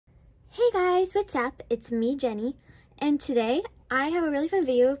Hey guys, what's up? It's me, Jenny, and today I have a really fun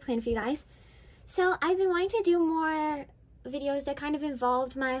video planned for you guys. So I've been wanting to do more videos that kind of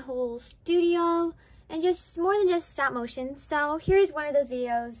involved my whole studio and just more than just stop motion. So here's one of those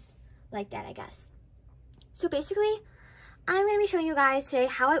videos like that, I guess. So basically, I'm going to be showing you guys today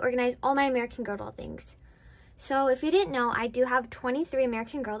how I organize all my American Girl doll things. So if you didn't know, I do have 23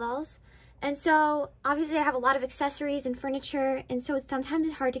 American Girl dolls. And so obviously I have a lot of accessories and furniture, and so sometimes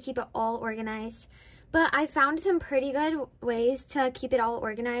it's hard to keep it all organized. But I found some pretty good ways to keep it all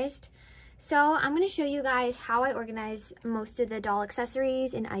organized. So I'm going to show you guys how I organize most of the doll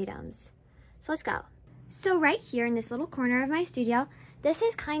accessories and items. So let's go. So right here in this little corner of my studio, this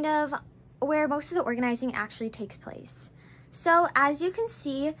is kind of where most of the organizing actually takes place. So as you can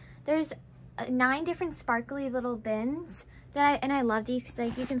see, there's 9 different sparkly little bins. I love these because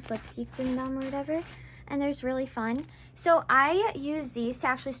like you can flip sequin them or whatever, and there's really fun. So I use these to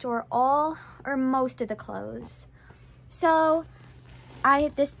actually store all or most of the clothes. So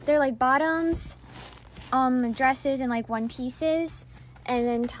they're like bottoms, dresses, and like one pieces, and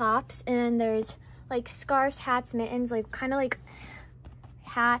then tops, and then there's like scarves, hats, mittens, like kind of like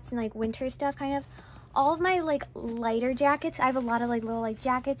hats and like winter stuff kind of. All of my like lighter jackets, I have a lot of like little like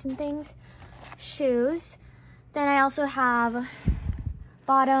jackets and things, shoes. Then I also have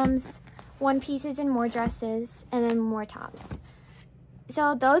bottoms, one pieces, and more dresses, and then more tops.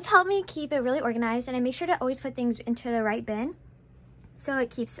 So those help me keep it really organized, and I make sure to always put things into the right bin so it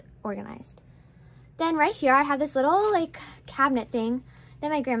keeps organized. Then right here I have this little like cabinet thing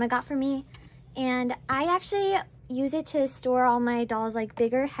that my grandma got for me, and I actually use it to store all my dolls' like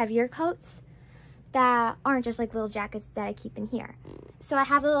bigger, heavier coats that aren't just like little jackets that I keep in here. So I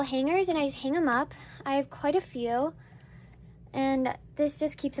have little hangers and I just hang them up. I have quite a few, and this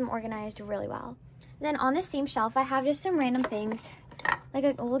just keeps them organized really well. Then on the same shelf I have just some random things like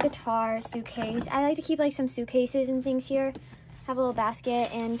a little guitar, suitcase. I like to keep like some suitcases and things here. Have a little basket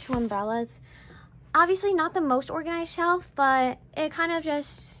and 2 umbrellas. Obviously not the most organized shelf, but it kind of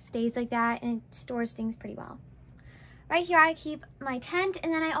just stays like that and it stores things pretty well. Right here I keep my tent,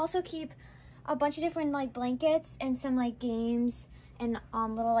 and then I also keep a bunch of different like blankets and some like games and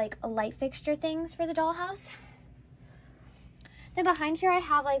little like light fixture things for the dollhouse. Then behind here I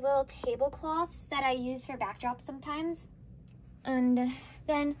have like little tablecloths that I use for backdrops sometimes. And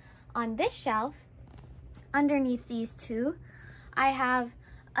then on this shelf, underneath these 2, I have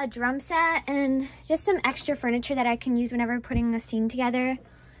a drum set and just some extra furniture that I can use whenever putting a scene together.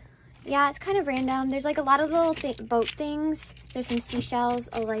 Yeah, it's kind of random. There's like a lot of little boat things. There's some seashells,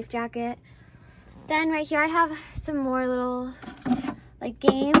 a life jacket. Then right here I have some more little like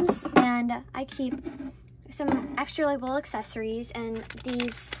games, and I keep some extra like little accessories and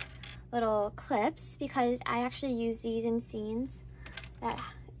these little clips because I actually use these in scenes.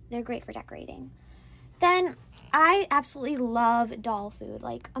 They're great for decorating. Then I absolutely love doll food.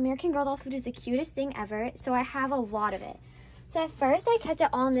 Like American Girl doll food is the cutest thing ever, so I have a lot of it. So at first I kept it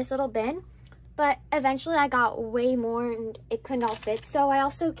all in this little bin, but eventually I got way more and it couldn't all fit. So I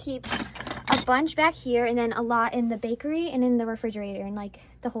also keep a bunch back here, and then a lot in the bakery and in the refrigerator and like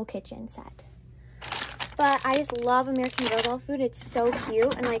the whole kitchen set. But I just love American Girl doll food. It's so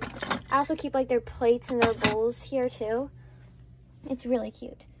cute, and like I also keep like their plates and their bowls here too. It's really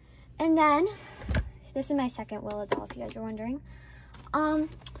cute. And then this is my second Willow doll, if you guys are wondering.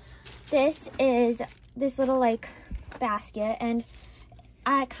 This is this little like basket, and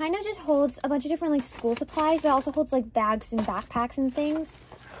it kind of just holds a bunch of different like school supplies, but it also holds like bags and backpacks and things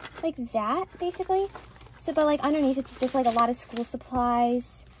like that basically. So but like underneath it's just like a lot of school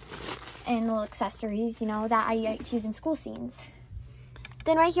supplies and little accessories, you know, that I like to use in school scenes.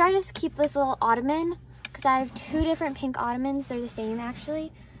 Then right here I just keep this little ottoman because I have 2 different pink ottomans. They're the same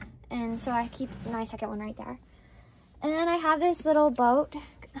actually, and so I keep my second one right there. And then I have this little boat.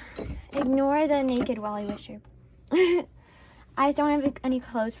 Ignore the naked Welly Wisher. I just don't have any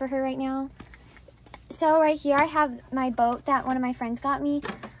clothes for her right now. So right here I have my boat that one of my friends got me,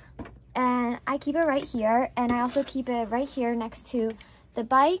 and I keep it right here, and I also keep it right here next to the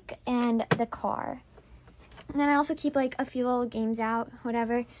bike and the car. And then I also keep like a few little games out,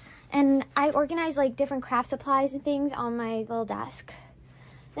 whatever. And I organize like different craft supplies and things on my little desk.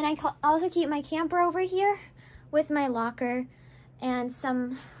 Then I also keep my camper over here with my locker and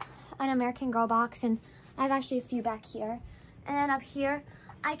an American Girl box, and I have actually a few back here. And then up here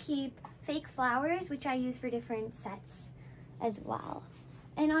I keep fake flowers, which I use for different sets as well.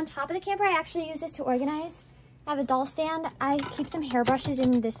 And on top of the camper, I actually use this to organize. I have a doll stand. I keep some hairbrushes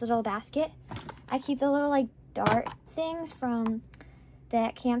in this little basket. I keep the little like dart things from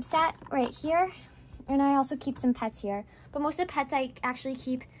the camp set right here. And I also keep some pets here. But most of the pets I actually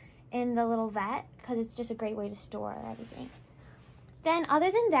keep in the little vet because it's just a great way to store everything. Then other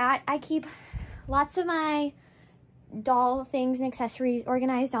than that, I keep lots of my doll things and accessories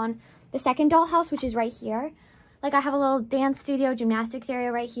organized on the second dollhouse, which is right here. Like I have a little dance studio, gymnastics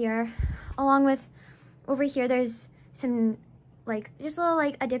area right here, along with over here there's some like just a little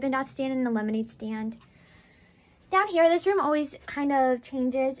like a Dippin' Dot stand and a lemonade stand. Down here, this room always kind of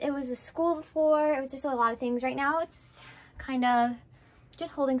changes. It was a school before, it was just a lot of things. Right now it's kind of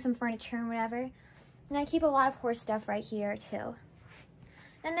just holding some furniture and whatever. And I keep a lot of horse stuff right here too.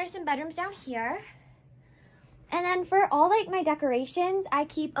 Then there's some bedrooms down here. And then for all like my decorations, I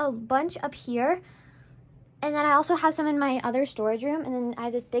keep a bunch up here. And then I also have some in my other storage room. And then I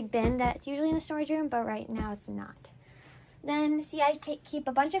have this big bin that's usually in the storage room, but right now it's not. Then see, I keep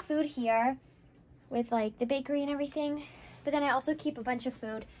a bunch of food here with like the bakery and everything. But then I also keep a bunch of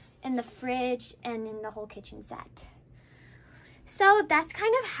food in the fridge and in the whole kitchen set. So that's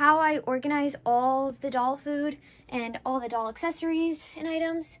kind of how I organize all of the doll food and all the doll accessories and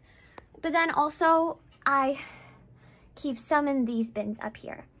items. But then also I keep some in these bins up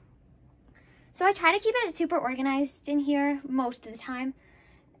here. So I try to keep it super organized in here most of the time,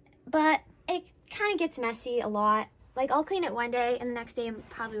 but it kind of gets messy a lot. Like I'll clean it one day and the next day it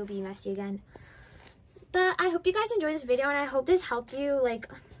probably will be messy again. But I hope you guys enjoyed this video and I hope this helped you like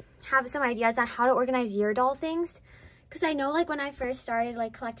have some ideas on how to organize your doll things. Because I know like when I first started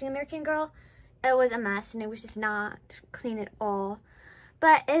like collecting American Girl, it was a mess and it was just not clean at all.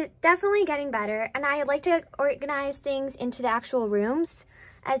 But it's definitely getting better, and I like to organize things into the actual rooms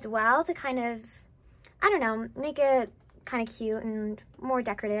as well to kind of, I don't know, make it kind of cute and more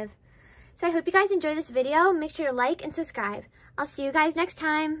decorative. So I hope you guys enjoyed this video. Make sure to like and subscribe. I'll see you guys next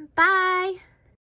time. Bye!